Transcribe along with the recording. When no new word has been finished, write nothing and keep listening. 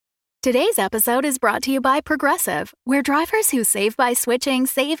Today's episode is brought to you by Progressive, where drivers who save by switching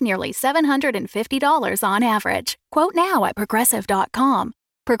save nearly $750 on average. Quote now at Progressive.com.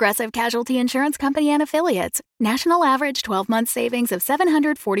 Progressive Casualty Insurance Company and Affiliates. National average 12-month savings of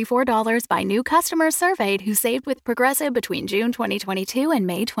 $744 by new customers surveyed who saved with Progressive between June 2022 and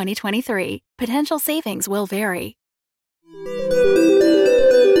May 2023. Potential savings will vary.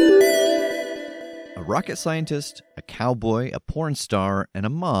 A rocket scientist, a cowboy, a porn star, and a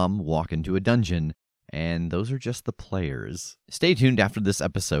mom walk into a dungeon, and those are just the players. Stay tuned after this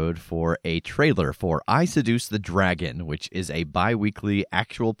episode for a trailer for I Seduce the Dragon, which is a bi-weekly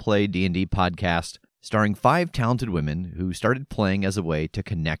actual play D&D podcast starring 5 talented women who started playing as a way to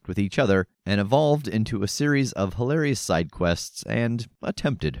connect with each other and evolved into a series of hilarious side quests and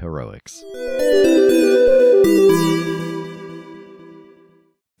attempted heroics.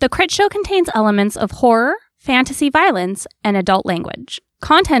 The Crit Show contains elements of horror, fantasy violence, and adult language.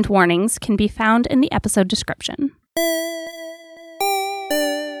 Content warnings can be found in the episode description.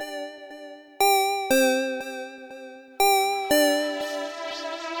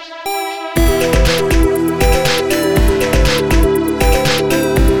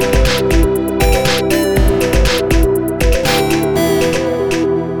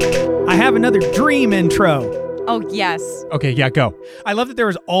 I have another dream intro. Oh, yes. Okay, yeah, go. I love that there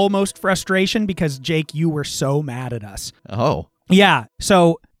was almost frustration because, Jake, you were so mad at us. Oh. Yeah,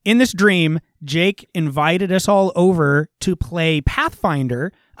 so in this dream, Jake invited us all over to play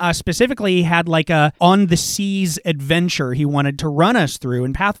Pathfinder. Specifically, he had like a on-the-seas adventure he wanted to run us through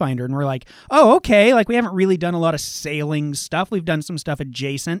in Pathfinder. And we're like, oh, okay, like we haven't really done a lot of sailing stuff. We've done some stuff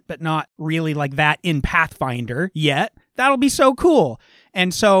adjacent, but not really like that in Pathfinder yet. That'll be so cool.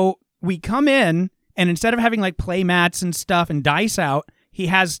 And so we come in, and instead of having like play mats and stuff and dice out, he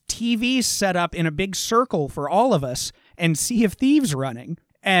has TVs set up in a big circle for all of us and Sea of Thieves running.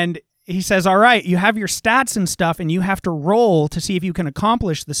 And he says, all right, you have your stats and stuff and you have to roll to see if you can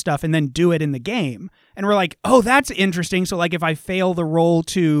accomplish the stuff and then do it in the game. And we're like, oh, that's interesting. So like if I fail the roll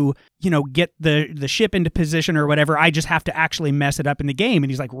to, get the ship into position or whatever, I just have to actually mess it up in the game.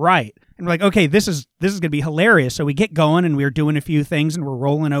 And he's like, right. And we're like, okay, this is going to be hilarious. So we get going and we're doing a few things and we're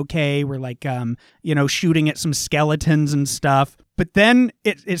rolling okay. We're like, shooting at some skeletons and stuff. But then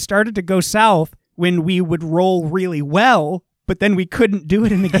it started to go south when we would roll really well, but then we couldn't do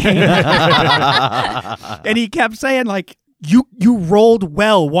it in the game. And he kept saying, like, you rolled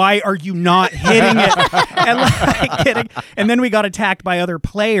well. Why are you not hitting it? And then we got attacked by other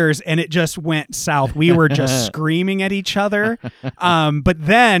players, and it just went south. We were just screaming at each other. But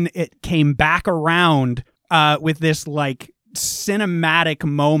then it came back around with this, like, cinematic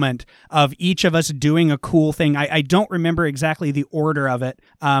moment of each of us doing a cool thing. I don't remember exactly the order of it,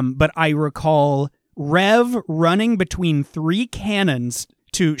 but I recall Rev running between 3 cannons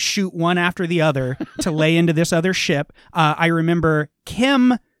to shoot one after the other to lay into this other ship. I remember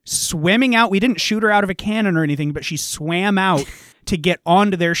Kim swimming out. We didn't shoot her out of a cannon or anything, but she swam out to get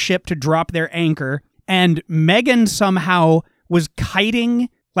onto their ship to drop their anchor. And Megan somehow was kiting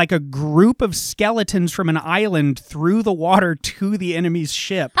like a group of skeletons from an island through the water to the enemy's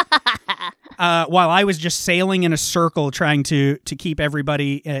ship. While I was just sailing in a circle trying to keep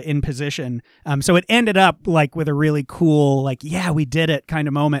everybody in position. So it ended up like with a really cool, like, yeah, we did it kind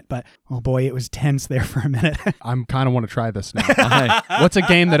of moment. But, oh boy, it was tense there for a minute. I'm kind of want to try this now. What's a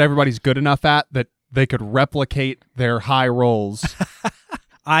game that everybody's good enough at that they could replicate their high rolls?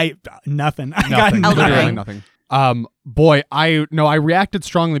 Nothing. Literally nothing. Boy, I reacted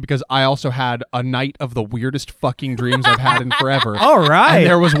strongly because I also had a night of the weirdest fucking dreams I've had in forever. All right. And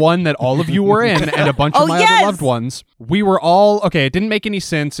there was one that all of you were in and a bunch of my other loved ones. We were all, okay, it didn't make any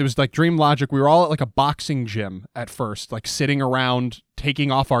sense. It was like dream logic. We were all at like a boxing gym at first, like sitting around,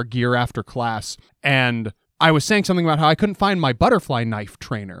 taking off our gear after class. And I was saying something about how I couldn't find my butterfly knife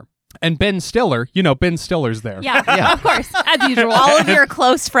trainer. And Ben Stiller, Ben Stiller's there. Yeah, of course, as usual. All of your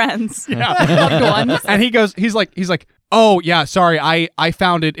close friends, loved ones. And he's like, oh yeah, sorry, I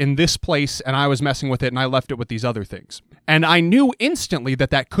found it in this place and I was messing with it and I left it with these other things. And I knew instantly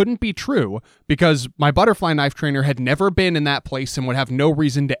that couldn't be true because my butterfly knife trainer had never been in that place and would have no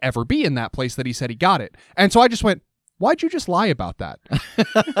reason to ever be in that place that he said he got it. And so I just went, why'd you just lie about that?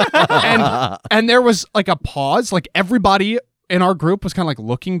 and there was like a pause, like everybody in our group was kind of like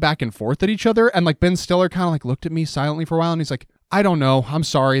looking back and forth at each other, and like Ben Stiller kind of like looked at me silently for a while and he's like, I don't know, I'm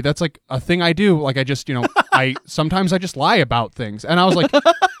sorry, that's like a thing I do, like I just, sometimes I just lie about things. And I was like,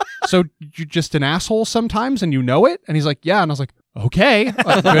 so you're just an asshole sometimes and you know it? And he's like, yeah. And I was like, Okay,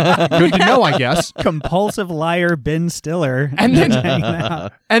 good to know, I guess. Compulsive liar Ben Stiller. And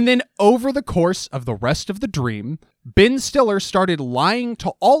then over the course of the rest of the dream, Ben Stiller started lying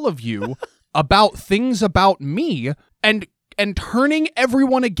to all of you about things about me and turning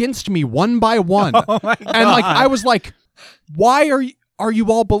everyone against me one by one. Oh my God. And like I was like, why are you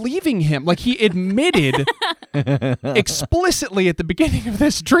all believing him? Like he admitted explicitly at the beginning of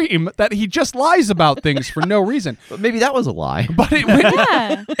this dream that he just lies about things for no reason. But maybe that was a lie. But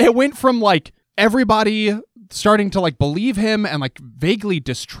it went from like everybody starting to like believe him and like vaguely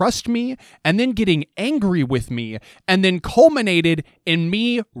distrust me and then getting angry with me and then culminated in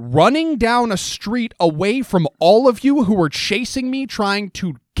me running down a street away from all of you who were chasing me trying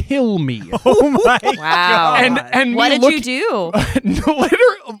to kill me. Oh my Wow. God. And What me did you do?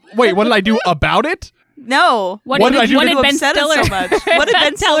 Wait, what did I do about it? No. What did I do what to did You Ben upset us Stiller so much. What did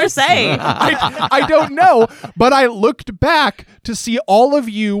Ben Stiller say? I don't know, but I looked back to see all of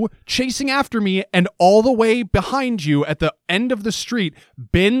you chasing after me, and all the way behind you at the end of the street,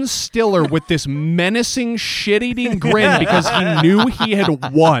 Ben Stiller with this menacing, shit-eating grin because he knew he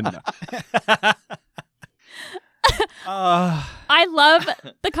had won. I love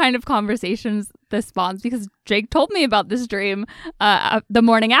the kind of conversations this spawns because Jake told me about this dream the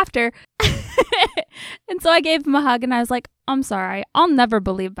morning after. And so I gave him a hug and I was like, I'm sorry, I'll never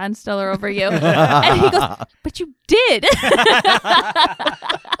believe Ben Stiller over you. And he goes, but you did.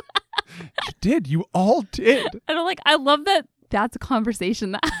 You did. You all did. And I'm like, I love that that's a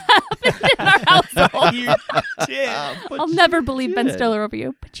conversation that happened in our household. You did. I'll never believe Ben Stiller over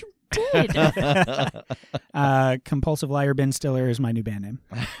you, but you did. Compulsive liar Ben Stiller is my new band name.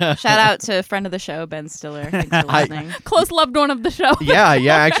 Shout out to a friend of the show, Ben Stiller. Thanks for listening. Close loved one of the show. Yeah.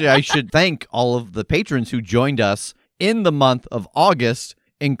 Actually, I should thank all of the patrons who joined us in the month of August,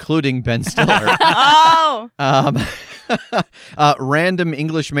 including Ben Stiller. Oh! Random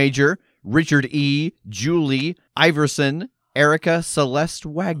English major, Richard E., Julie, Iverson, Erica Celeste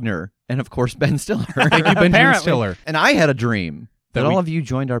Wagner, and of course, Ben Stiller. Thank you, Benjamin Apparently. Stiller. And I had a dream that all of you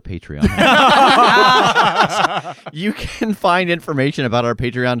joined our Patreon. You can find information about our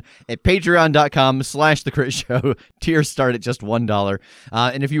Patreon at patreon.com/thecritshow. Tiers start at just $1.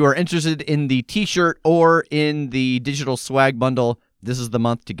 And if you are interested in the t-shirt or in the digital swag bundle, this is the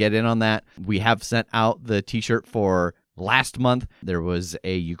month to get in on that. We have sent out the t-shirt for last month. There was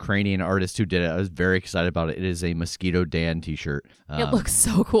a Ukrainian artist who did it. I was very excited about it. It is a Mosquito Dan t-shirt. It looks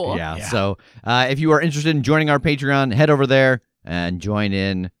so cool. Yeah. So if you are interested in joining our Patreon, head over there and join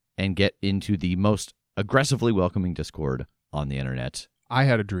in and get into the most aggressively welcoming Discord on the internet. I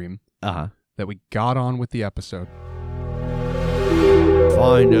had a dream that we got on with the episode.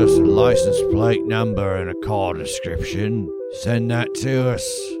 Find us a license plate number and a car description. Send that to us.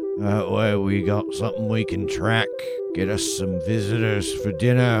 That way we got something we can track. Get us some visitors for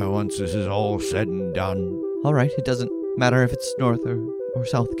dinner once this is all said and done. All right. It doesn't matter if it's North or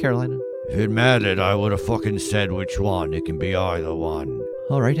South Carolina. If it mattered, I would have fucking said which one. It can be either one.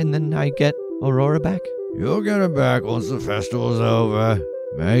 All right. And then I get Aurora back. You'll get her back once the festival's over.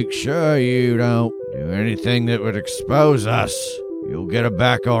 Make sure you don't do anything that would expose us. You'll get her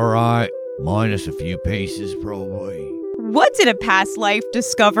back all right. Minus a few pieces, probably. What did a past life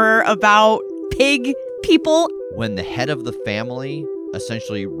discover about pig people? When the head of the family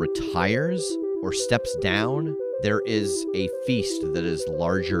essentially retires or steps down, there is a feast that is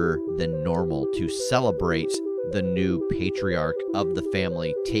larger than normal to celebrate the new patriarch of the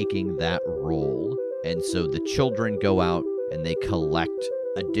family taking that role. And so the children go out and they collect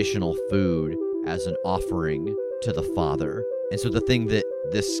additional food as an offering to the father. And so the thing that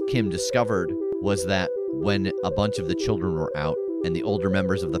this Kim discovered was that when a bunch of the children were out and the older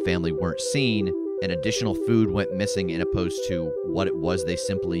members of the family weren't seen, and additional food went missing in opposed to what it was they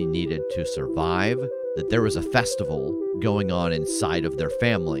simply needed to survive, that there was a festival going on inside of their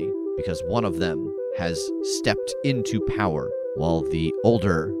family because one of them has stepped into power while the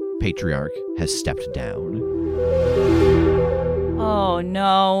older patriarch has stepped down.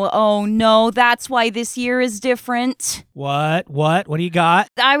 Oh no, that's why this year is different. What do you got?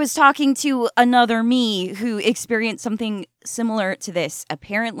 I was talking to another me who experienced something similar to this.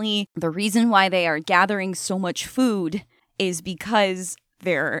 Apparently, the reason why they are gathering so much food is because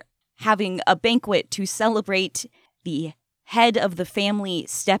they're having a banquet to celebrate the head of the family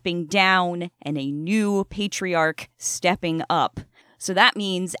stepping down and a new patriarch stepping up. So that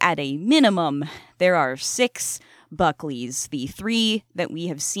means at a minimum, there are 6 Buckleys, the 3 that we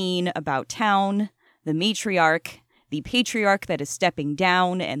have seen about town, the matriarch, the patriarch that is stepping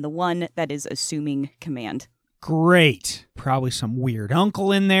down, and the one that is assuming command. Great. Probably some weird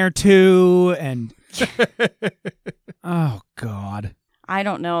uncle in there too, and oh God. I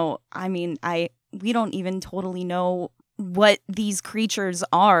don't know. I mean, we don't even totally know what these creatures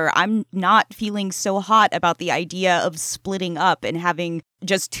are. I'm not feeling so hot about the idea of splitting up and having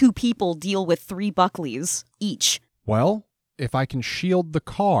just 2 people deal with 3 Buckleys each. Well, if I can shield the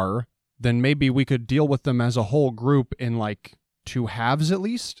car, then maybe we could deal with them as a whole group in like 2 halves at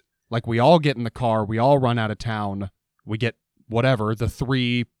least. Like we all get in the car, we all run out of town, we get whatever, the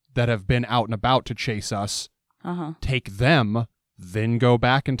 3 that have been out and about to chase us, take them, then go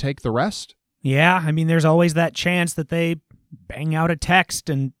back and take the rest. Yeah, I mean, there's always that chance that they bang out a text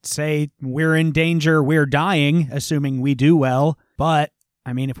and say, we're in danger, we're dying, assuming we do well. But,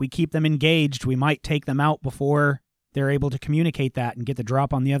 I mean, if we keep them engaged, we might take them out before they're able to communicate that and get the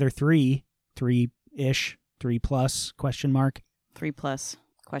drop on the other 3. 3-ish, 3+, question mark. 3+,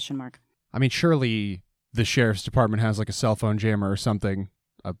 question mark. I mean, surely the sheriff's department has like a cell phone jammer or something.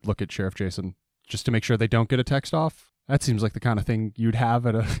 I look at Sheriff Jason just to make sure they don't get a text off. That seems like the kind of thing you'd have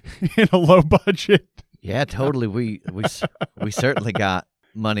at in a low budget. Yeah, totally. We certainly got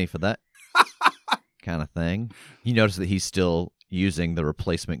money for that kind of thing. You notice that he's still using the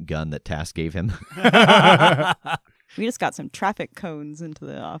replacement gun that Task gave him. We just got some traffic cones into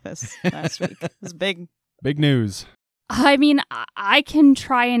the office last week. It was big. Big news. I mean, I can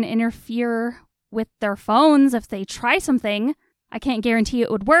try and interfere with their phones if they try something. I can't guarantee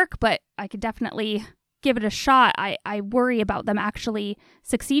it would work, but I could definitely give it a shot. I worry about them actually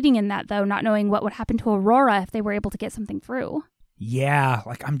succeeding in that, though, not knowing what would happen to Aurora if they were able to get something through. Yeah,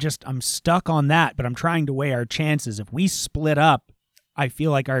 like I'm stuck on that, but I'm trying to weigh our chances. If we split up, I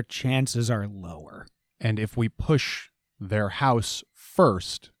feel like our chances are lower. And if we push their house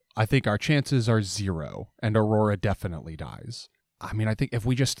first, I think our chances are 0, and Aurora definitely dies. I mean, I think if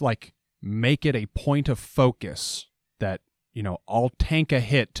we just, like, make it a point of focus that, you know, I'll tank a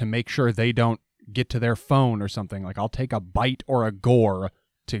hit to make sure they don't get to their phone or something. Like, I'll take a bite or a gore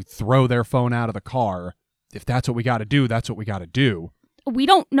to throw their phone out of the car. If that's what we got to do, that's what we got to do. We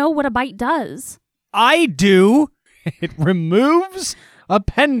don't know what a bite does. I do. It removes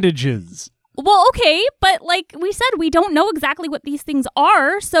appendages. Well, okay, but like we said, we don't know exactly what these things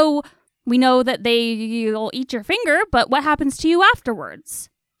are, so we know that they'll eat your finger, but what happens to you afterwards?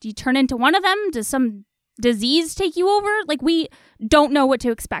 Do you turn into one of them? Does some disease take you over? Like, we don't know what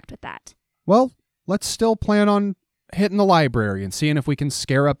to expect with that. Well, let's still plan on hitting the library and seeing if we can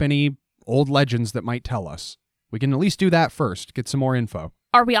scare up any old legends that might tell us. We can at least do that first, get some more info.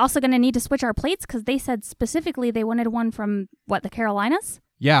 Are we also going to need to switch our plates? Because they said specifically they wanted one from, the Carolinas?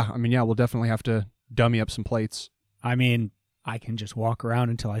 Yeah, I mean, we'll definitely have to dummy up some plates. I mean, I can just walk around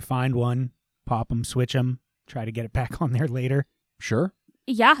until I find one, pop them, switch them, try to get it back on there later. Sure.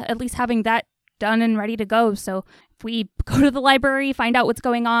 Yeah, at least having that done and ready to go. So if we go to the library, find out what's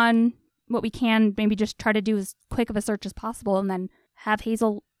going on, what we can, maybe just try to do as quick of a search as possible, and then have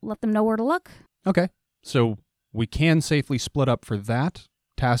Hazel let them know where to look. Okay, so we can safely split up for that.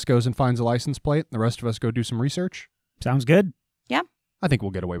 Task goes and finds a license plate, and the rest of us go do some research. Sounds good. Yeah. I think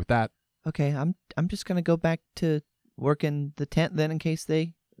we'll get away with that. Okay, I'm just gonna go back to working the tent then in case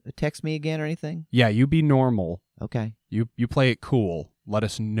they text me again or anything. Yeah, you be normal. Okay. You play it cool. Let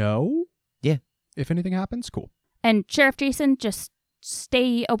us know. Yeah. If anything happens, cool. And Sheriff Jason, just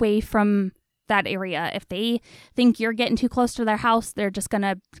stay away from that area. If they think you're getting too close to their house, they're just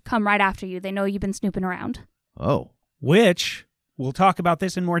gonna come right after you. They know you've been snooping around. Oh. Which, we'll talk about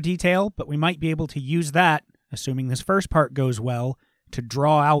this in more detail, but we might be able to use that, assuming this first part goes well, to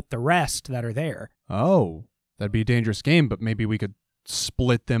draw out the rest that are there. Oh, that'd be a dangerous game, but maybe we could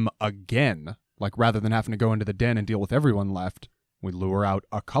split them again. Like, rather than having to go into the den and deal with everyone left, we lure out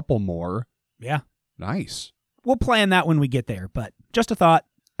a couple more. Yeah. Nice. We'll plan that when we get there, but just a thought.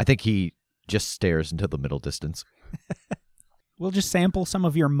 I think he just stares into the middle distance. We'll just sample some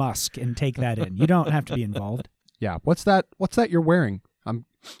of your musk and take that in. You don't have to be involved. Yeah. What's that you're wearing?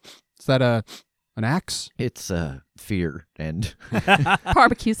 Is that an axe? It's fear and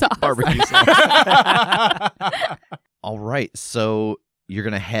Barbecue sauce. barbecue sauce. All right, so you're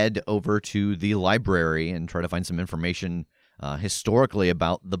going to head over to the library and try to find some information historically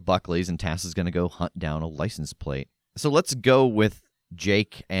about the Buckleys, and Tass is going to go hunt down a license plate. So let's go with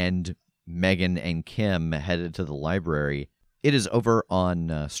Jake and Megan and Kim headed to the library. It is over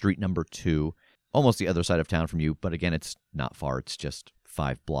on street number 2, almost the other side of town from you, but again, it's not far. It's just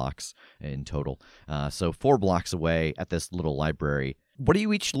 5 blocks in total. So 4 blocks away at this little library. What are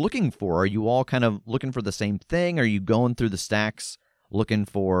you each looking for? Are you all kind of looking for the same thing? Are you going through the stacks looking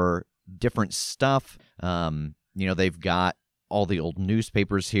for different stuff? They've got all the old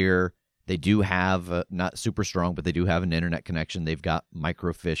newspapers here. They do have, not super strong, but they do have an internet connection. They've got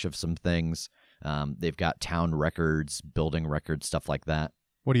microfiche of some things. They've got town records, building records, stuff like that.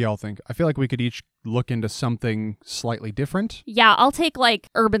 What do y'all think? I feel like we could each look into something slightly different. Yeah, I'll take like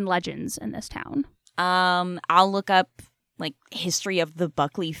urban legends in this town. I'll look up like history of the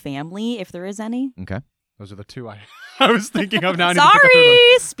Buckley family if there is any. Okay. Those are the two I was thinking of now. I need to pick a third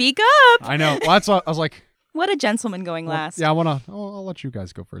Sorry, speak up. one. I know. Well, that's what I was like. What a gentleman going Well, last. yeah, I'll let you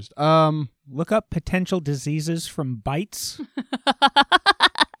guys go first. Look up potential diseases from bites.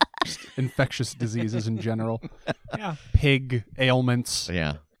 Infectious diseases in general. Yeah. Pig ailments.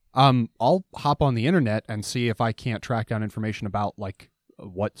 Yeah. I'll hop on the internet and see if I can't track down information about like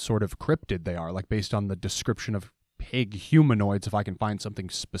what sort of cryptid they are, like based on the description of pig humanoids, if I can find something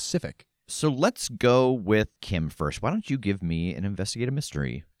specific. So let's go with Kim first. Why don't you give me an investigate a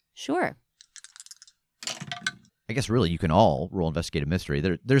mystery? Sure. I guess really you can all roll investigate a mystery.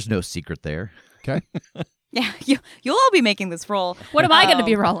 There's no secret there. Okay. Yeah, you'll all be making this roll. What am I going to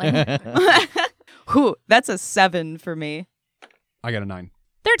be rolling? Whew, that's a 7 for me. I got a 9.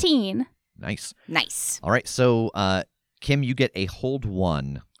 13. Nice. Nice. All right, so Kim, you get a hold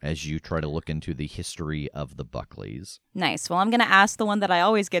 1 as you try to look into the history of the Buckleys. Nice. Well, I'm going to ask the one that I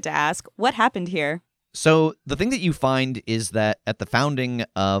always get to ask. What happened here? So the thing that you find is that at the founding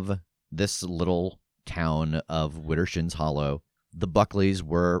of this little town of Widdershins Hollow, the Buckleys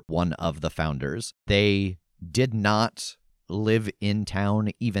were one of the founders. They did not live in town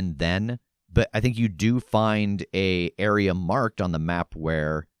even then, but I think you do find a area marked on the map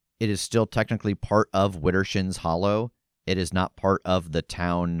where it is still technically part of Widdershins Hollow. It is not part of the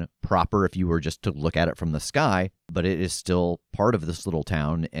town proper if you were just to look at it from the sky, but it is still part of this little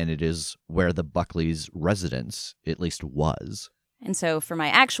town, and it is where the Buckleys' residence at least was. And so for my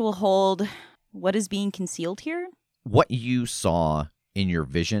actual hold, what is being concealed here? What you saw in your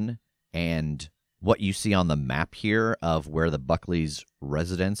vision and what you see on the map here of where the Buckleys'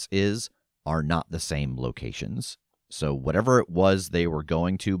 residence is are not the same locations. So whatever it was they were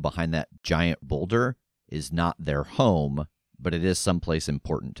going to behind that giant boulder is not their home, but it is someplace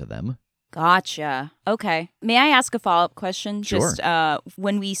important to them. Gotcha. Okay. May I ask a follow-up question? Sure. Just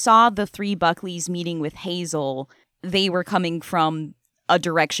when we saw the 3 Buckleys meeting with Hazel, they were coming from a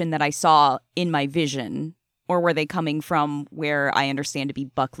direction that I saw in my vision, or were they coming from where I understand to be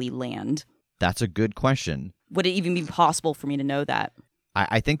Buckley land? That's a good question. Would it even be possible for me to know that?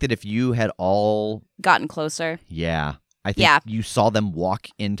 I think that if you had all... Gotten closer? Yeah. I think you saw them walk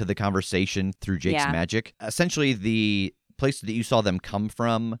into the conversation through Jake's magic. Essentially, the place that you saw them come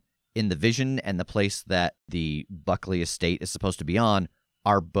from in the vision and the place that the Buckley estate is supposed to be on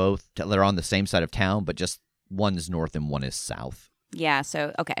are both... They're on the same side of town, but just one is north and one is south. Yeah,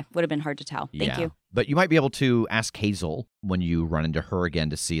 so, okay. Would have been hard to tell. Thank you. But you might be able to ask Hazel when you run into her again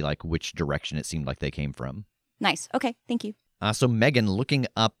to see like which direction it seemed like they came from. Nice. Okay, thank you. So Megan, looking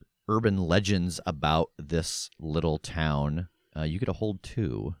up urban legends about this little town, you get a hold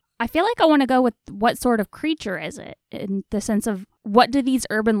 2. I feel like I want to go with what sort of creature is it, in the sense of what do these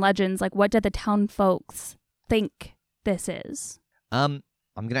urban legends, like what do the town folks think this is? I'm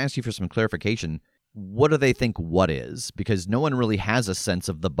going to ask you for some clarification. What do they think what is? Because no one really has a sense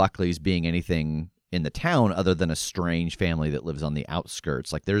of the Buckleys being anything in the town other than a strange family that lives on the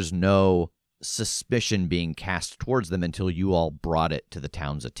outskirts. Like there's no suspicion being cast towards them until you all brought it to the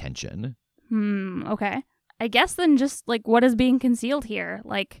town's attention. Okay. I guess then just like what is being concealed here?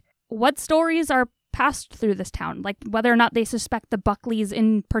 Like what stories are passed through this town? Like whether or not they suspect the Buckleys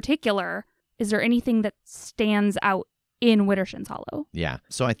in particular, is there anything that stands out in Widdershins Hollow? Yeah.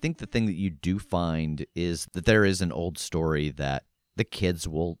 So I think the thing that you do find is that there is an old story that the kids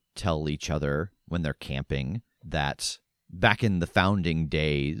will tell each other when they're camping that back in the founding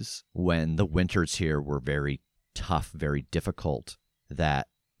days, when the winters here were very tough, very difficult, that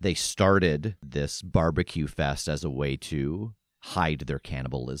they started this barbecue fest as a way to hide their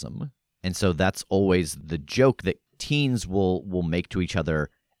cannibalism. And so that's always the joke that teens will make to each other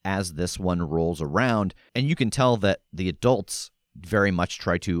as this one rolls around. And you can tell that the adults very much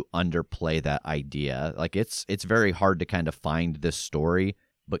try to underplay that idea. Like it's very hard to kind of find this story,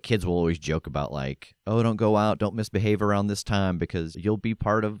 but kids will always joke about like, oh, don't go out, don't misbehave around this time because you'll be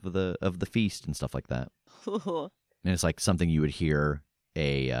part of the feast and stuff like that. And it's like something you would hear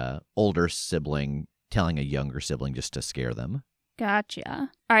a older sibling telling a younger sibling just to scare them.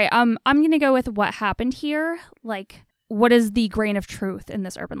 Gotcha. All right, I'm going to go with what happened here. Like, what is the grain of truth in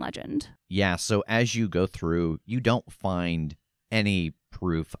this urban legend? Yeah, so as you go through, you don't find any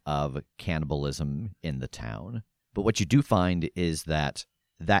proof of cannibalism in the town. But what you do find is that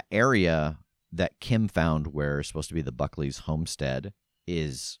area that Kim found where it's supposed to be the Buckleys' homestead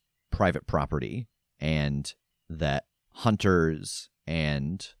is private property, and that hunters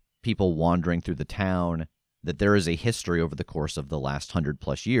and people wandering through the town, that there is a history over the course of the last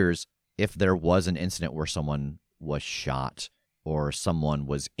 100+ years. If there was an incident where someone was shot or someone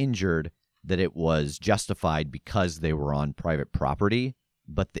was injured, that it was justified because they were on private property,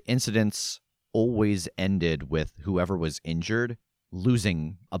 but the incidents always ended with whoever was injured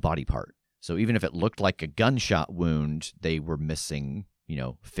losing a body part. So even if it looked like a gunshot wound, they were missing,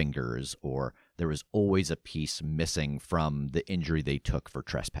 fingers, or there was always a piece missing from the injury they took for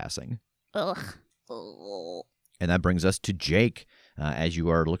trespassing. Ugh. And that brings us to Jake, as you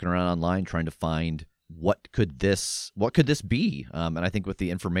are looking around online trying to find what could this be? And I think with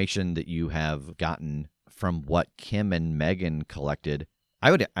the information that you have gotten from what Kim and Megan collected,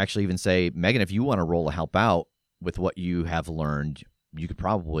 I would actually even say, Megan, if you want to roll a help out with what you have learned, you could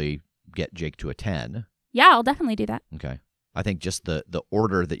probably get Jake to a 10. Yeah, I'll definitely do that. Okay. I think just the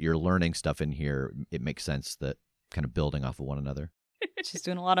order that you're learning stuff in here, it makes sense that kind of building off of one another. She's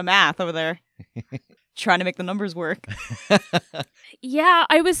doing a lot of math over there. Trying to make the numbers work. Yeah,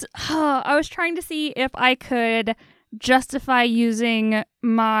 I was trying to see if I could justify using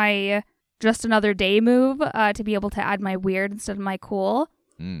my just another day move to be able to add my weird instead of my cool.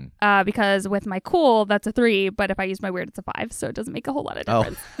 Because with my cool, that's a 3, but if I use my weird, it's a 5, so it doesn't make a whole lot of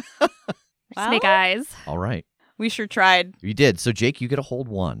difference. Snake eyes. All right. We sure tried. You did. So, Jake, you get a hold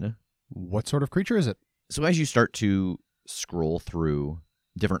 1. What sort of creature is it? So as you start to scroll through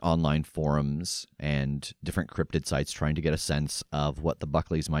different online forums and different cryptid sites trying to get a sense of what the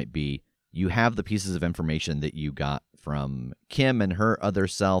Buckleys might be, you have the pieces of information that you got from Kim and her other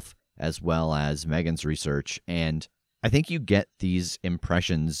self, as well as Megan's research. And I think you get these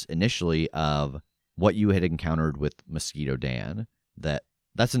impressions initially of what you had encountered with Mosquito Dan.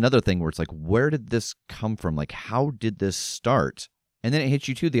 That's another thing where it's like, where did this come from? Like, how did this start? And then it hits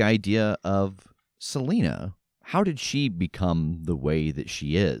you too, the idea of Selena. How did she become the way that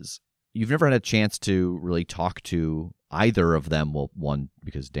she is? You've never had a chance to really talk to either of them. Well, one,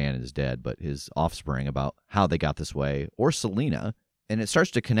 because Dan is dead, but his offspring, about how they got this way, or Selena. And it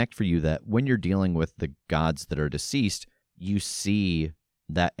starts to connect for you that when you're dealing with the gods that are deceased, you see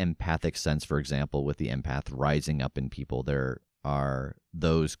that empathic sense, for example, with the empath rising up in people. There are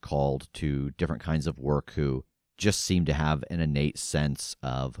those called to different kinds of work who just seem to have an innate sense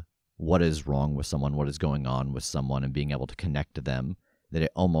of what is wrong with someone, what is going on with someone, and being able to connect to them, that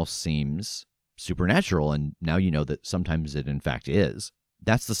it almost seems supernatural. And now you know that sometimes it in fact is.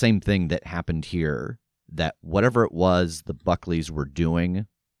 That's the same thing that happened here, that whatever it was the Buckleys were doing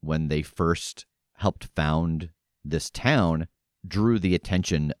when they first helped found this town drew the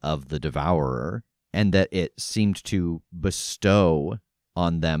attention of the Devourer, and that it seemed to bestow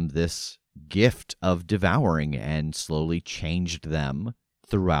on them this gift of devouring and slowly changed them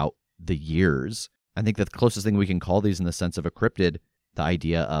throughout the years. I think the closest thing we can call these in the sense of a cryptid, the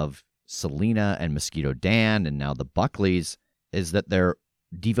idea of Selena and Mosquito Dan and now the Buckleys, is that they're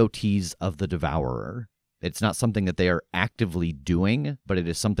devotees of the Devourer. It's not something that they are actively doing, but it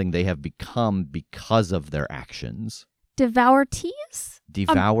is something they have become because of their actions. Devour-tees?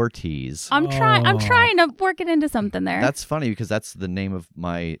 Devour-tees. I'm trying to work it into something there. That's funny because that's the name of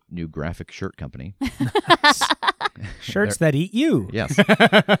my new graphic shirt company. Shirts that eat you. Yes. Like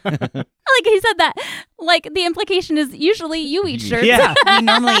he said that. Like the implication is usually you eat shirts. Yeah.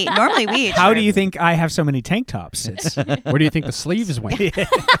 normally we eat How shirts. do you think I have so many tank tops? It's Where do you think the sleeves went?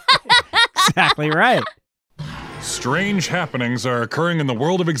 exactly right. Strange happenings are occurring in the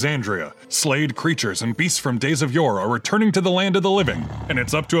world of Exandria. Slayed creatures and beasts from days of yore are returning to the land of the living, and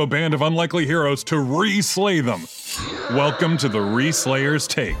it's up to a band of unlikely heroes to re-slay them. Welcome to the Re-Slayer's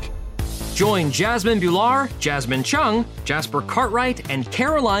Take. Join Jasmine Bular, Jasmine Chung, Jasper Cartwright, and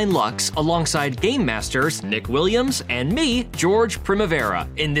Caroline Lux alongside Game Masters Nick Williams and me, George Primavera,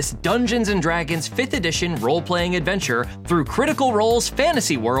 in this Dungeons & Dragons 5th edition role-playing adventure through Critical Role's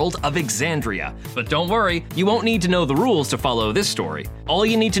fantasy world of Exandria. But don't worry, you won't need to know the rules to follow this story. All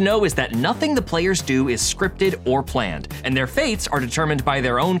you need to know is that nothing the players do is scripted or planned, and their fates are determined by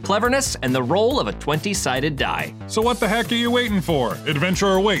their own cleverness and the roll of a 20-sided die. So what the heck are you waiting for?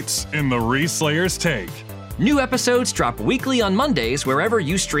 Adventure awaits in the Re-Slayer's Take. New episodes drop weekly on Mondays wherever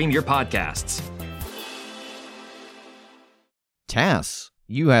you stream your podcasts. Tass,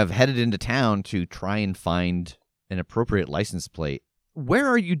 you have headed into town to try and find an appropriate license plate. Where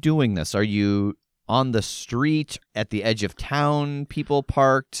are you doing this? Are you on the street, at the edge of town, people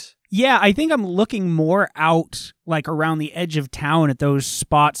parked? Yeah, I think I'm looking more out, like around the edge of town at those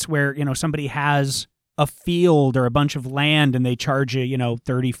spots where, somebody has a field or a bunch of land and they charge you,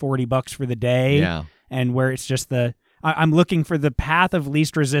 $30-$40 for the day. Yeah. And where it's just I'm looking for the path of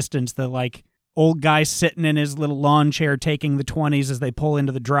least resistance, the old guy sitting in his little lawn chair taking the 20s as they pull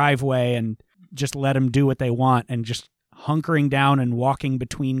into the driveway and just let them do what they want and just hunkering down and walking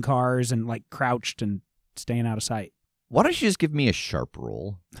between cars and like crouched and staying out of sight. Why don't you just give me a sharp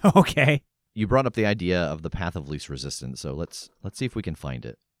roll? Okay. You brought up the idea of the path of least resistance, so let's see if we can find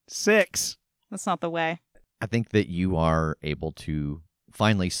it. 6. That's not the way. I think that you are able to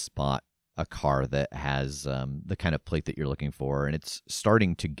finally spot a car that has the kind of plate that you're looking for, and it's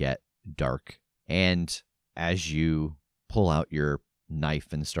starting to get dark. And as you pull out your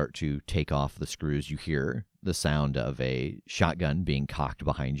knife and start to take off the screws, you hear the sound of a shotgun being cocked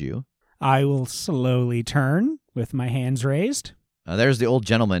behind you. I will slowly turn with my hands raised. There's the old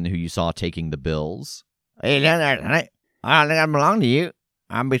gentleman who you saw taking the bills. Hey, I don't think I belong to you.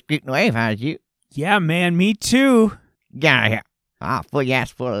 I'm be squeaking away if I was you. Yeah, man, me too. Get out of here. Full your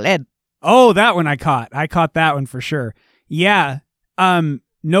ass full of lead. Oh, that one I caught. I caught that one for sure. Yeah,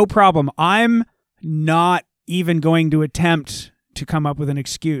 no problem. I'm not even going to attempt to come up with an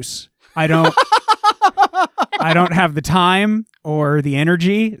excuse. I don't have the time or the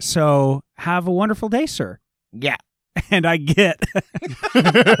energy, so have a wonderful day, sir. Yeah. And I get.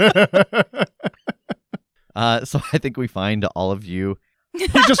 So I think we find all of you. He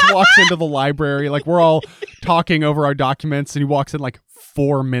just walks into the library, like we're all talking over our documents, and he walks in like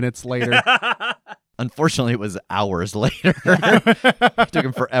 4 minutes later. Unfortunately, it was hours later. It took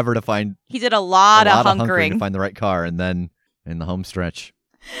him forever to find. He did a lot of hunkering hunkering to find the right car, and then in the home stretch.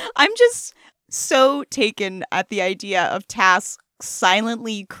 I'm just so taken at the idea of Task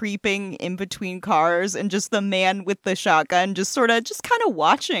silently creeping in between cars and just the man with the shotgun just kind of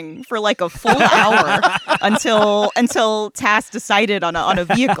watching for like a full hour until Task decided on a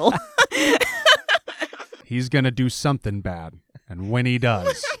vehicle. He's gonna do something bad, and when he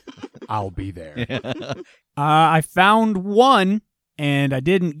does, I'll be there. I found one, and I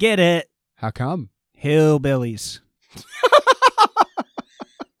didn't get it. How come? Hillbillies.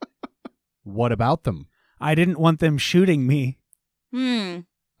 What about them? I didn't want them shooting me. Oh,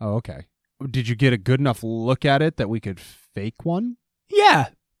 okay. Did you get a good enough look at it that we could fake one? Yeah.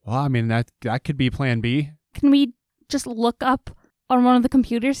 Well, I mean, that could be plan B. Can we just look up on one of the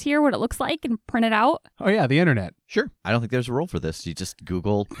computers here what it looks like and print it out? Oh, yeah, the internet. Sure. I don't think there's a role for this. You just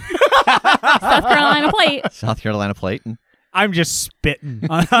Google South Carolina plate. South Carolina plate. And I'm just spitting.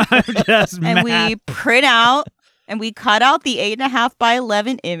 I'm just And mad. we print out and we cut out the 8.5 by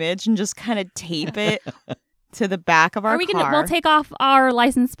 11 image and just kind of tape it to the back of our car. We'll take off our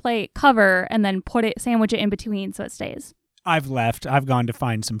license plate cover and then sandwich it in between so it stays. I've left. I've gone to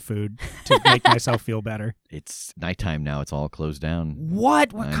find some food to make myself feel better. it's nighttime now. It's all closed down.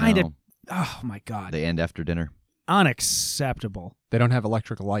 What? What I kind know. of... Oh, my God. They end after dinner. Unacceptable. They don't have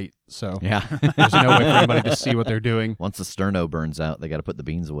electric light, so Yeah. there's no way for anybody to see what they're doing. Once the sterno burns out, they got to put the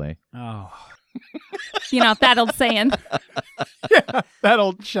beans away. Oh. You know, that old saying. Yeah, that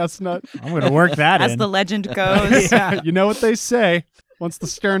old chestnut. I'm going to work that As in. the legend goes. Yeah. You know what they say. Once the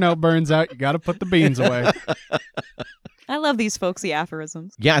sterno burns out, you got to put the beans away. I love these folksy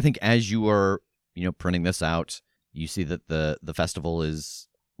aphorisms. Yeah, I think as you are, printing this out, you see that the festival is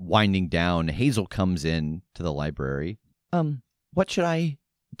winding down. Hazel comes in to the library. What should I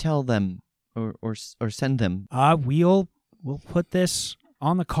tell them or send them? We'll put this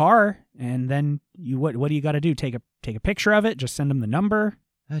on the car, and then what do you got to do? Take a picture of it? Just send them the number?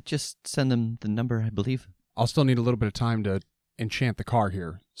 Just send them the number, I believe. I'll still need a little bit of time to enchant the car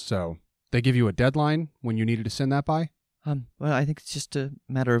here. So they give you a deadline when you needed to send that by? Well, I think it's just a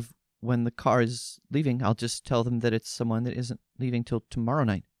matter of when the car is leaving. I'll just tell them that it's someone that isn't leaving till tomorrow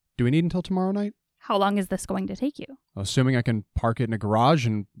night. Do we need until tomorrow night? How long is this going to take you? Assuming I can park it in a garage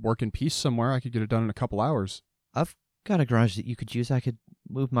and work in peace somewhere, I could get it done in a couple hours. I've got a garage that you could use. I could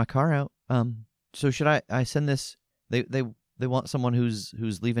move my car out. So should I send this? They want someone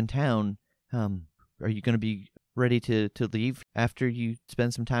who's leaving town. Are you going to be ready to leave after you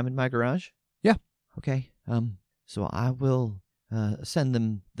spend some time in my garage? Yeah. Okay. So I will send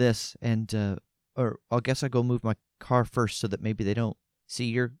them this, and or I guess I go move my car first so that maybe they don't see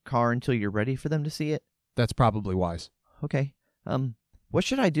your car until you're ready for them to see it. That's probably wise. Okay. What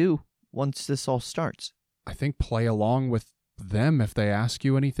should I do once this all starts? I think play along with them if they ask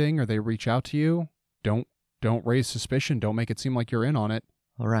you anything or they reach out to you. Don't raise suspicion. Don't make it seem like you're in on it.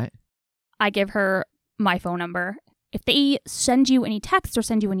 All right. I give her my phone number. If they send you any texts or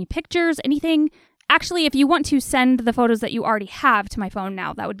send you any pictures, anything, actually, if you want to send the photos that you already have to my phone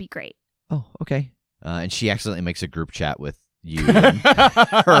now, that would be great. Oh, okay. And she accidentally makes a group chat with you and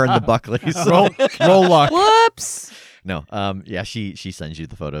her and the Buckleys. Roll luck. Whoops. No, yeah, she sends you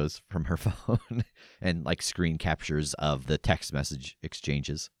the photos from her phone and like screen captures of the text message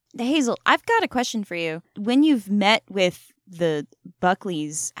exchanges. Hazel, I've got a question for you. When you've met with the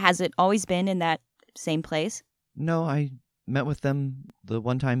Buckleys, has it always been in that same place? No, I met with them the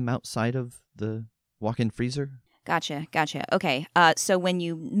one time outside of the walk-in freezer. Gotcha. Okay, so when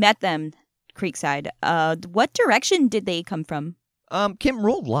you met them, Creekside, what direction did they come from? Kim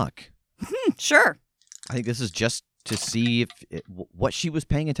rolled luck. Sure. I think this is just to see what she was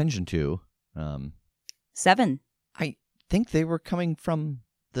paying attention to. 7. I think they were coming from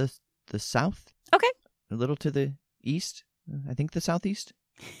the south. Okay. A little to the east. I think the southeast.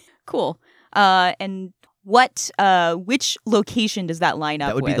 Cool. And which location does that line up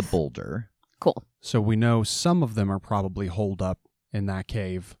That would with? be the boulder. Cool. So we know some of them are probably holed up in that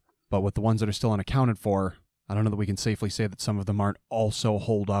cave, but with the ones that are still unaccounted for, I don't know that we can safely say that some of them aren't also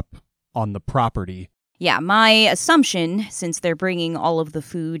holed up on the property. Yeah, my assumption, since they're bringing all of the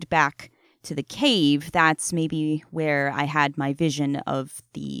food back to the cave, that's maybe where I had my vision of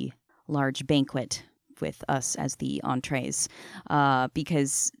the large banquet with us as the entrees,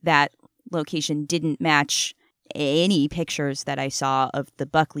 because that location didn't match any pictures that I saw of the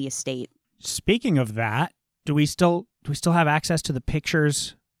Buckley estate. Speaking of that, do we still have access to the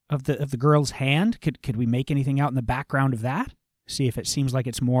pictures of the girl's hand? Could we make anything out in the background of that? See if it seems like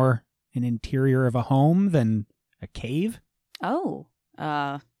it's more an interior of a home than a cave? Oh,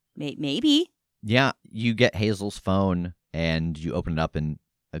 maybe. Yeah, you get Hazel's phone and you open it up and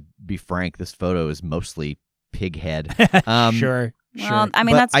be frank, this photo is mostly pig head. Sure. Well, I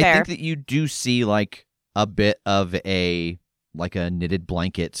mean, that's fair. I think that you do see like a bit of a knitted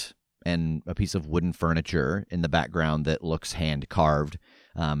blanket and a piece of wooden furniture in the background that looks hand carved.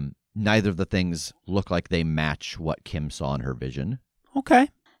 Neither of the things look like they match what Kim saw in her vision. Okay.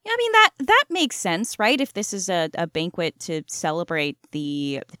 Yeah, I mean, that makes sense, right? If this is a banquet to celebrate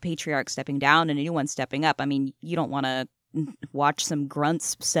the patriarch stepping down and a new one stepping up, I mean, you don't want to watch some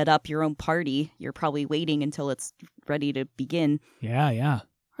grunts set up your own party. You're probably waiting until it's ready to begin. Yeah.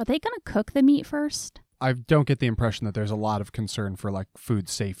 Are they going to cook the meat first? I don't get the impression that there's a lot of concern for like food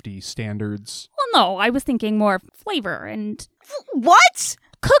safety standards. Well, no, I was thinking more flavor and... What?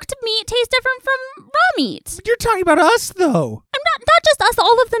 Cooked meat tastes different from raw meat. But you're talking about us, though. I'm not just us,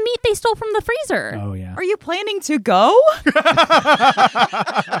 all of the meat they stole from the freezer. Oh, yeah. Are you planning to go?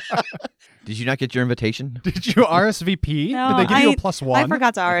 Did you not get your invitation? Did you RSVP? No, Did they give you a +1? I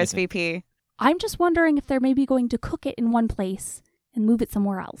forgot to RSVP. I'm just wondering if they're maybe going to cook it in one place and move it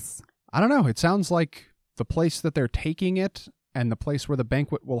somewhere else. I don't know. It sounds like the place that they're taking it and the place where the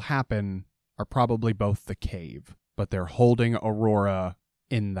banquet will happen are probably both the cave, but they're holding Aurora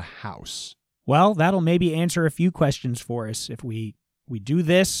in the house. Well, that'll maybe answer a few questions for us. If we do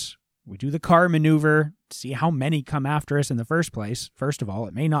this, we do the car maneuver, see how many come after us in the first place. First of all,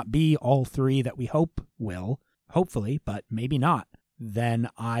 it may not be all 3 that we hope will, hopefully, but maybe not. Then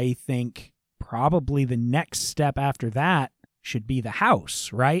I think probably the next step after that should be the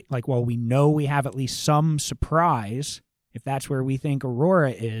house, right? Like, well, we know we have at least some surprise. If that's where we think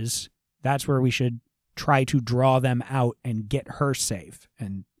Aurora is, that's where we should try to draw them out and get her safe.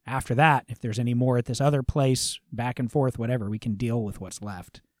 And after that, if there's any more at this other place, back and forth, whatever, we can deal with what's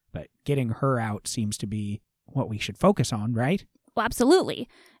left. But getting her out seems to be what we should focus on, right? Well, absolutely.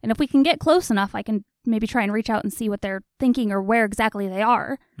 And if we can get close enough, I can maybe try and reach out and see what they're thinking or where exactly they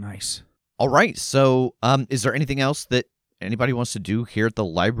are. Nice. All right, so is there anything else that anybody wants to do here at the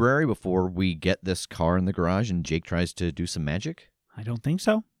library before we get this car in the garage and Jake tries to do some magic? I don't think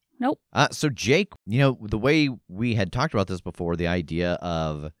so. Nope. So Jake, the way we had talked about this before, the idea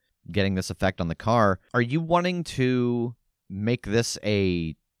of getting this effect on the car, are you wanting to make this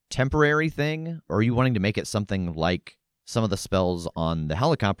a temporary thing, or are you wanting to make it something like some of the spells on the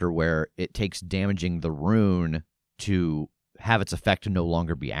helicopter where it takes damaging the rune to have its effect no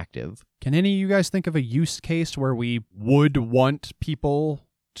longer be active? Can any of you guys think of a use case where we would want people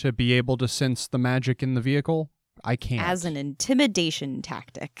to be able to sense the magic in the vehicle? I can't. As an intimidation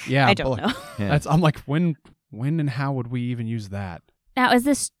tactic. Yeah, I don't know. Yeah. I'm like, when and how would we even use that? Now, is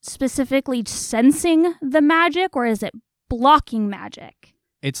this specifically sensing the magic or is it blocking magic?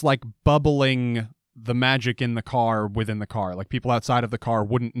 It's like bubbling the magic in the car within the car. Like people outside of the car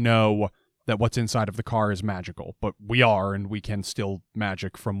wouldn't know that what's inside of the car is magical, but we are, and we can still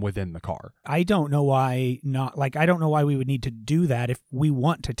magic from within the car. I don't know why I don't know why we would need to do that. If we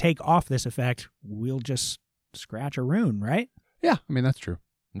want to take off this effect, we'll just scratch a rune, right? Yeah, I mean, that's true.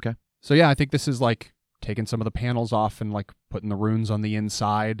 Okay. So yeah, I think this is like taking some of the panels off and like putting the runes on the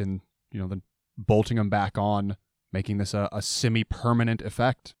inside and, then bolting them back on, making this a semi-permanent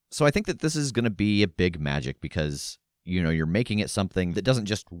effect. So I think that this is going to be a big magic because, you're making it something that doesn't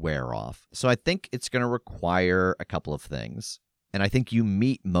just wear off. So I think it's going to require a couple of things. And I think you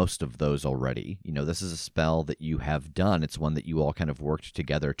meet most of those already. This is a spell that you have done. It's one that you all kind of worked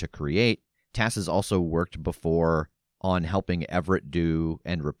together to create. Tass has also worked before on helping Everett do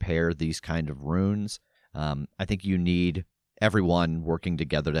and repair these kind of runes. I think you need everyone working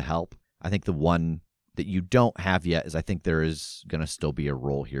together to help. I think the one that you don't have yet is I think there is going to still be a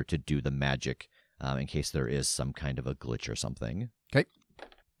role here to do the magic in case there is some kind of a glitch or something. Okay.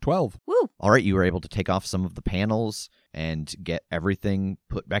 12. Woo! All right, you were able to take off some of the panels and get everything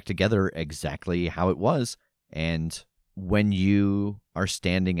put back together exactly how it was. And when you are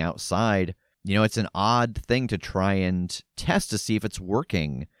standing outside, it's an odd thing to try and test to see if it's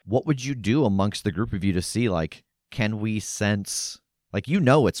working. What would you do amongst the group of you to see, can we sense,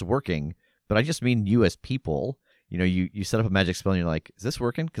 it's working, but I just mean you as people. You set up a magic spell and you're like, is this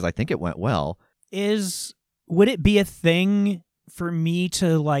working? Because I think it went well. Would it be a thing for me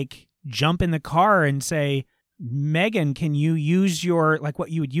to jump in the car and say, Megan, can you use your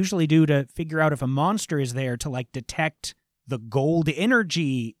what you would usually do to figure out if a monster is there to detect the gold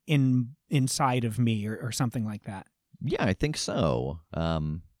energy inside of me or something like that? Yeah, I think so.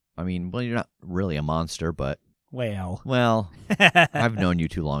 You're not really a monster, but well, I've known you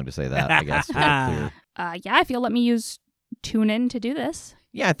too long to say that, I guess. To make it clear. Yeah, if you'll let me use Tune In to do this.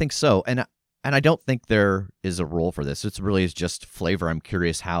 Yeah, I think so. And I don't think there is a role for this. It's really is just flavor. I'm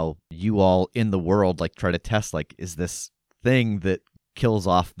curious how you all in the world try to test, is this thing that kills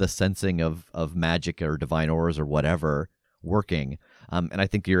off the sensing of magic or divine auras or whatever working. And I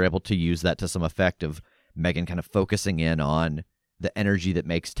think you're able to use that to some effect of Megan kind of focusing in on the energy that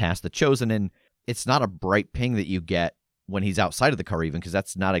makes Tass the Chosen. And it's not a bright ping that you get when he's outside of the car even, because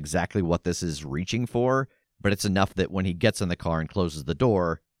that's not exactly what this is reaching for. But it's enough that when he gets in the car and closes the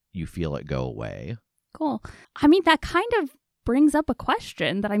door, you feel it go away. Cool. That kind of brings up a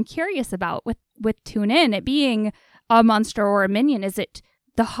question that I'm curious about with Tune In. It being a monster or a minion, is it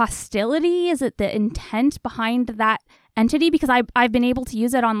the hostility? Is it the intent behind that entity? Because I've been able to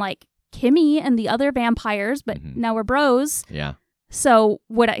use it on Kimmy and the other vampires, but now we're bros. Yeah. So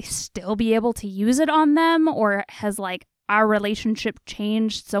would I still be able to use it on them, or has our relationship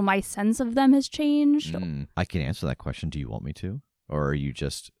changed so my sense of them has changed? I can answer that question. Do you want me to? Or are you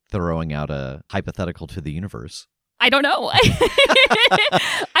just throwing out a hypothetical to the universe? I don't know.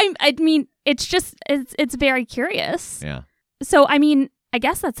 It's very curious. Yeah. So, I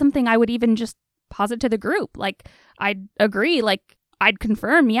guess that's something I would even just posit to the group. I'd agree. I'd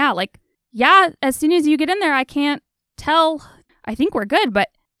confirm. Yeah. As soon as you get in there, I can't tell. I think we're good. But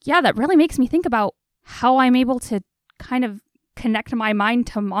yeah, that really makes me think about how I'm able to kind of connect my mind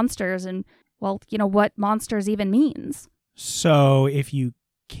to monsters and, what monsters even means. So if you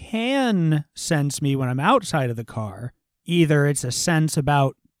can sense me when I'm outside of the car, either it's a sense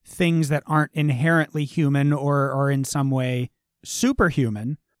about things that aren't inherently human or are in some way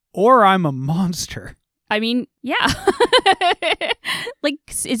superhuman, or I'm a monster. Yeah.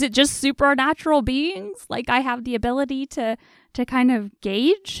 Is it just supernatural beings? I have the ability to kind of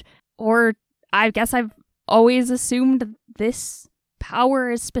gauge? Or I guess I've always assumed this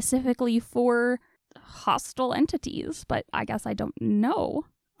power is specifically for hostile entities, but I guess I don't know.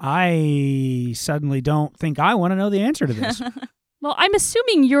 I suddenly don't think I want to know the answer to this. Well, I'm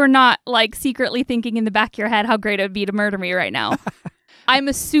assuming you're not secretly thinking in the back of your head how great it would be to murder me right now. I'm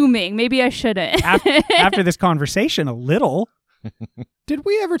assuming. Maybe I shouldn't. After this conversation, a little. Did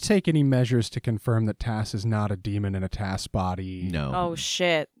we ever take any measures to confirm that Tass is not a demon in a Tass body? No. Oh,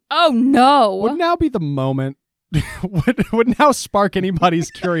 shit. Oh, no. Would now be the moment would now spark anybody's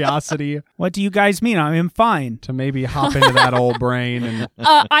curiosity. What do you guys mean? I'm fine. To maybe hop into that old brain and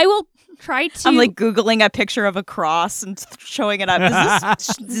I will try to. I'm Googling a picture of a cross and showing it up.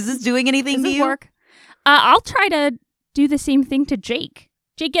 Is this doing anything to you? Work? I'll try to do the same thing to Jake.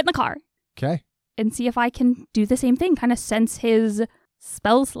 Jake, get in the car. Okay. And see if I can do the same thing. Kind of sense his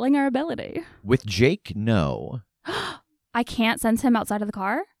spell slinger ability. With Jake, no. I can't sense him outside of the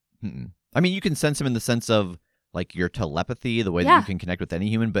car? You can sense him in the sense of your telepathy, the way that you can connect with any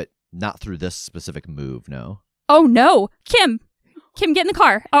human, but not through this specific move, no. Oh, no. Kim, get in the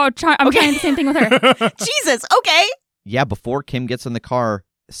car. Oh, I'm trying the same thing with her. Jesus, okay. Yeah, before Kim gets in the car,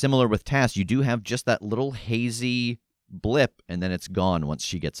 similar with Tass, you do have just that little hazy blip, and then it's gone once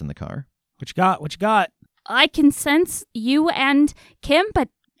she gets in the car. What you got? I can sense you and Kim, but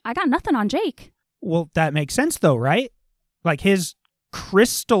I got nothing on Jake. Well, that makes sense, though, right? His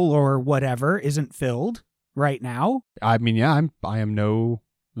crystal or whatever isn't filled right now. I am no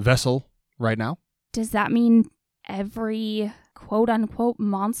vessel right now. Does that mean every quote-unquote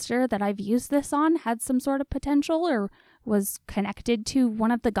monster that I've used this on had some sort of potential or was connected to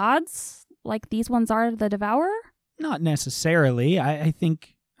one of the gods, like these ones are the Devourer? Not necessarily. I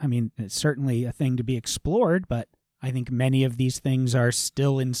think, it's certainly a thing to be explored, but I think many of these things are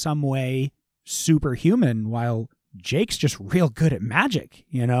still in some way superhuman, while Jake's just real good at magic,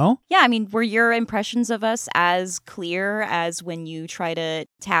 you know? Yeah, were your impressions of us as clear as when you try to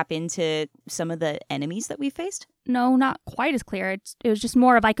tap into some of the enemies that we faced? No, not quite as clear. It was just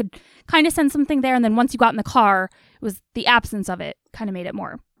more of I could kind of sense something there, and then once you got in the car, it was the absence of it kind of made it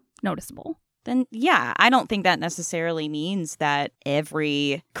more noticeable. Then, yeah, I don't think that necessarily means that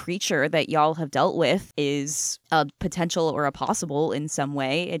every creature that y'all have dealt with is a potential or a possible in some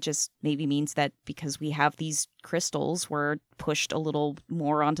way. It just maybe means that because we have these crystals, we're pushed a little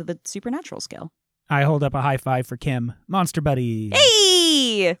more onto the supernatural scale. I hold up a high five for Kim. Monster buddy.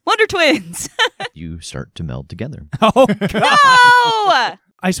 Hey! Wonder Twins! You start to meld together. Oh, God! No!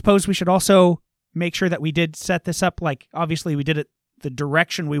 I suppose we should also make sure that we did set this up, obviously we did it the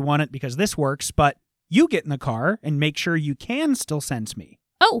direction we want it because this works, but you get in the car and make sure you can still sense me.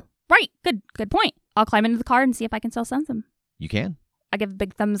 Oh, right. Good point. I'll climb into the car and see if I can still sense him. You can. I give a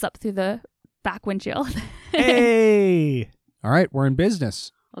big thumbs up through the back windshield. Hey! All right, we're in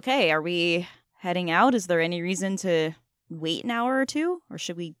business. Okay, are we heading out? Is there any reason to wait an hour or two? Or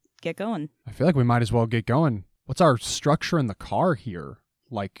should we get going? I feel like we might as well get going. What's our structure in the car here?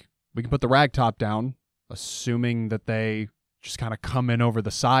 We can put the rag top down, assuming that they just kind of come in over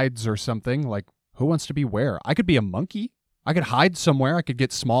the sides or something. Who wants to be where? I could be a monkey. I could hide somewhere. I could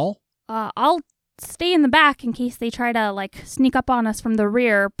get small. I'll stay in the back in case they try to, sneak up on us from the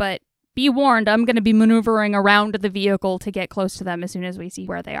rear, but be warned, I'm going to be maneuvering around the vehicle to get close to them as soon as we see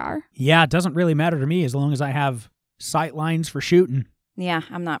where they are. Yeah, it doesn't really matter to me as long as I have sight lines for shooting. Yeah,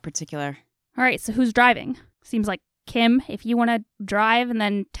 I'm not particular. All right, so who's driving? Seems like Kim, if you want to drive, and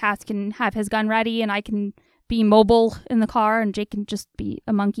then Tass can have his gun ready, and I can be mobile in the car, and Jake can just be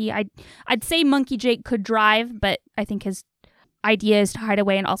a monkey. I'd say Monkey Jake could drive, but I think his idea is to hide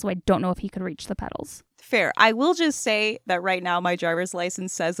away, and also I don't know if he could reach the pedals. Fair. I will just say that right now my driver's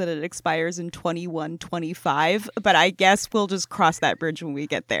license says that it expires in 2125, but I guess we'll just cross that bridge when we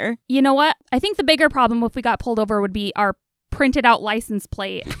get there. You know what? I think the bigger problem if we got pulled over would be our printed out license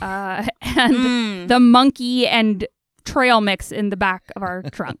plate and the monkey and trail mix in the back of our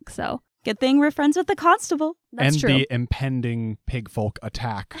trunk, so... Good thing we're friends with the constable. That's true. The impending pigfolk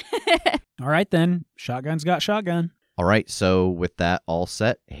attack. All right, then. Shotgun's got shotgun. All right, so with that all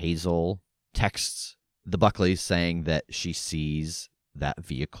set, Hazel texts the Buckleys saying that she sees that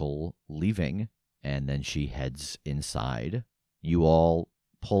vehicle leaving, and then she heads inside. You all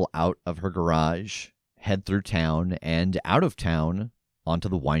pull out of her garage, head through town, and out of town onto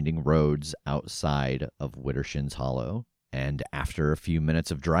the winding roads outside of Widdershins Hollow. And after a few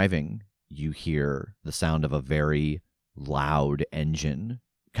minutes of driving, you hear the sound of a very loud engine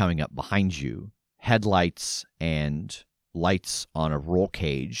coming up behind you. Headlights and lights on a roll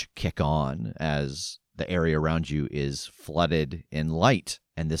cage kick on as the area around you is flooded in light,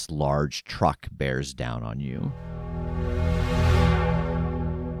 and this large truck bears down on you.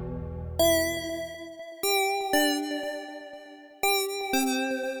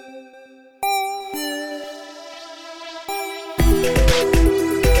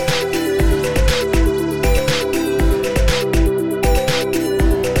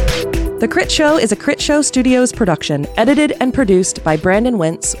 The Crit Show is a Crit Show Studios production, edited and produced by Brandon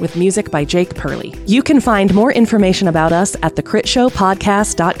Wentz with music by Jake Purley. You can find more information about us at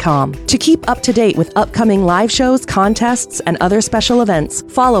thecritshowpodcast.com. To keep up to date with upcoming live shows, contests, and other special events,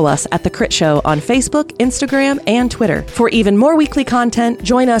 follow us at The Crit Show on Facebook, Instagram, and Twitter. For even more weekly content,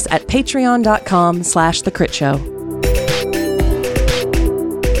 join us at patreon.com/thecritShow.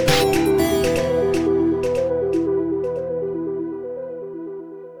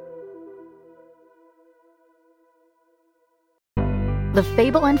 The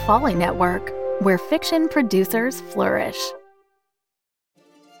Fable and Folly Network, where fiction producers flourish.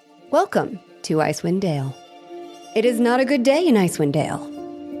 Welcome to Icewind Dale. It is not a good day in Icewind Dale.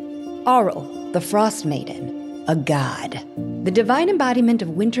 Auril, the Frost Maiden, a god, the divine embodiment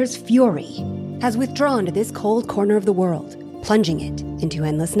of winter's fury, has withdrawn to this cold corner of the world, plunging it into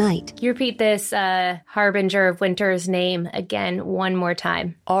endless night. Can you repeat this harbinger of winter's name again one more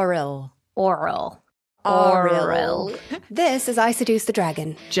time? Auril. Auril. This is I Seduce the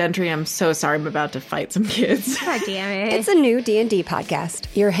Dragon. Gentry, I'm so sorry I'm about to fight some kids. God damn it. It's a new D&D podcast.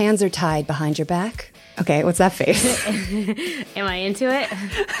 Your hands are tied behind your back. Okay, what's that face? Am I into it?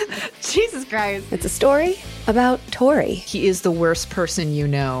 Jesus Christ. It's a story About Tori. He is the worst person you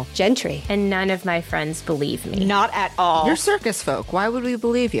know. Gentry. And none of my friends believe me. Not at all. You're circus folk. Why would we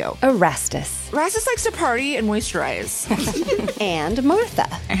believe you? Erastus. Erastus likes to party and moisturize. And Martha.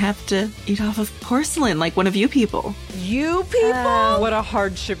 I have to eat off of porcelain like one of you people. You people? What a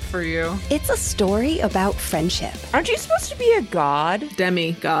hardship for you. It's a story about friendship. Aren't you supposed to be a god?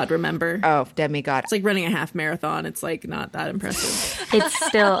 Demigod, remember? Oh, demigod. It's like running a half marathon. It's like not that impressive. It's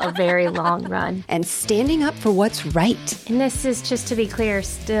still a very long run. And standing up for what's right. And this is, just to be clear,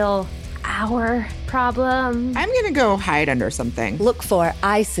 still our problem. I'm gonna go hide under something. Look for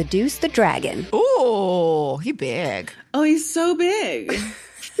I Seduce the Dragon. Ooh, he big. Oh, he's so big.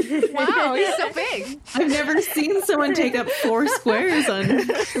 Wow, he's so big. I've never seen someone take up 4 squares on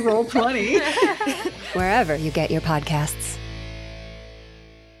Roll20. Wherever you get your podcasts.